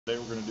Today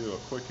we're going to do a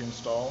quick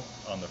install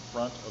on the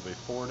front of a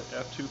Ford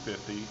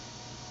F-250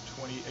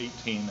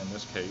 2018 in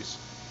this case.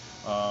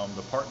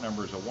 The part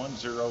number is a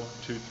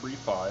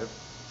 10235,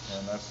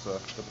 and that's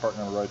the part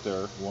number right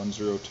there,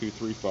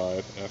 10235,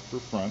 F for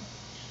front.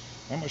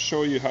 I'm going to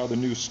show you how the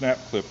new snap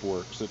clip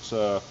works. It's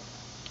a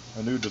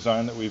new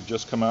design that we've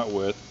just come out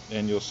with,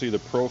 and you'll see the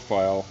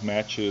profile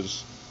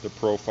matches the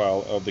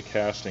profile of the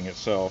casting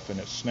itself, and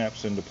it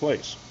snaps into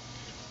place.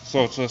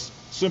 So it's a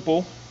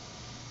simple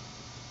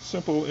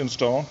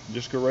install.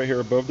 Just go right here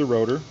above the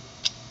rotor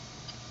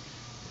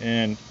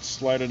and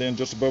slide it in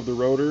just above the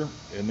rotor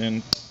and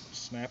then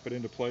snap it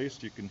into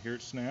place. You can hear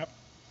it snap,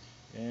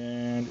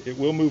 and it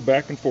will move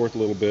back and forth a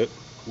little bit.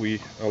 We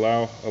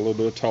allow a little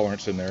bit of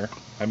tolerance in there.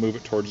 I move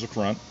it towards the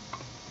front,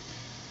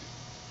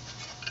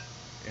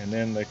 and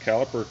then the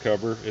caliper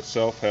cover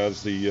itself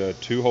has the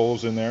two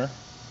holes in there.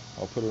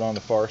 I'll put it on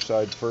the far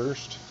side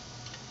first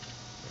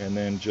and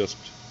then just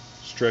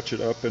stretch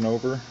it up and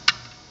over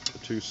the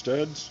two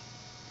studs.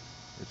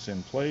 It's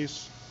in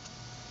place.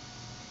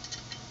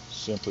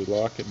 Simply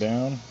lock it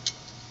down.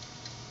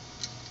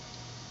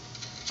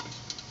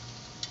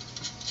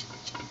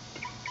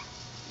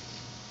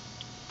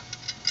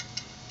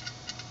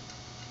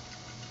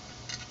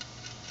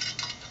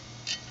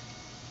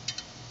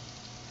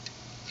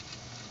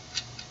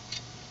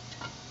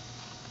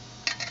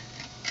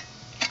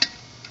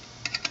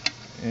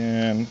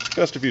 And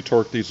best if you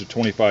torque these to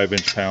 25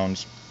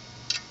 inch-pounds,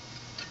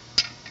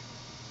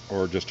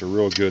 or just a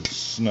real good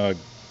snug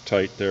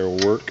tight there will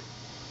work.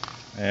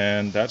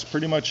 And that's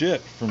pretty much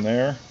it. From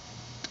there,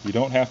 you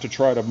don't have to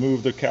try to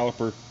move the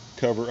caliper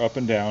cover up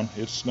and down.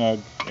 It's snug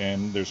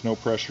and there's no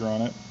pressure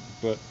on it,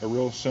 but a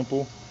real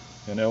simple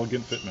and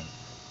elegant fitment.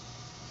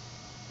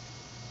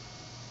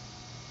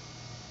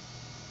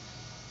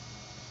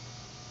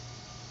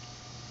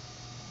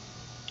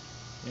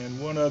 And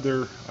one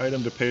other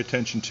item to pay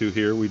attention to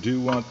here, we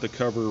do want the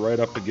cover right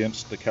up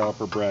against the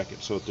caliper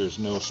bracket so that there's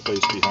no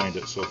space behind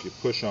it. So if you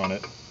push on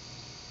it,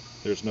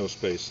 there's no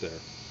space there.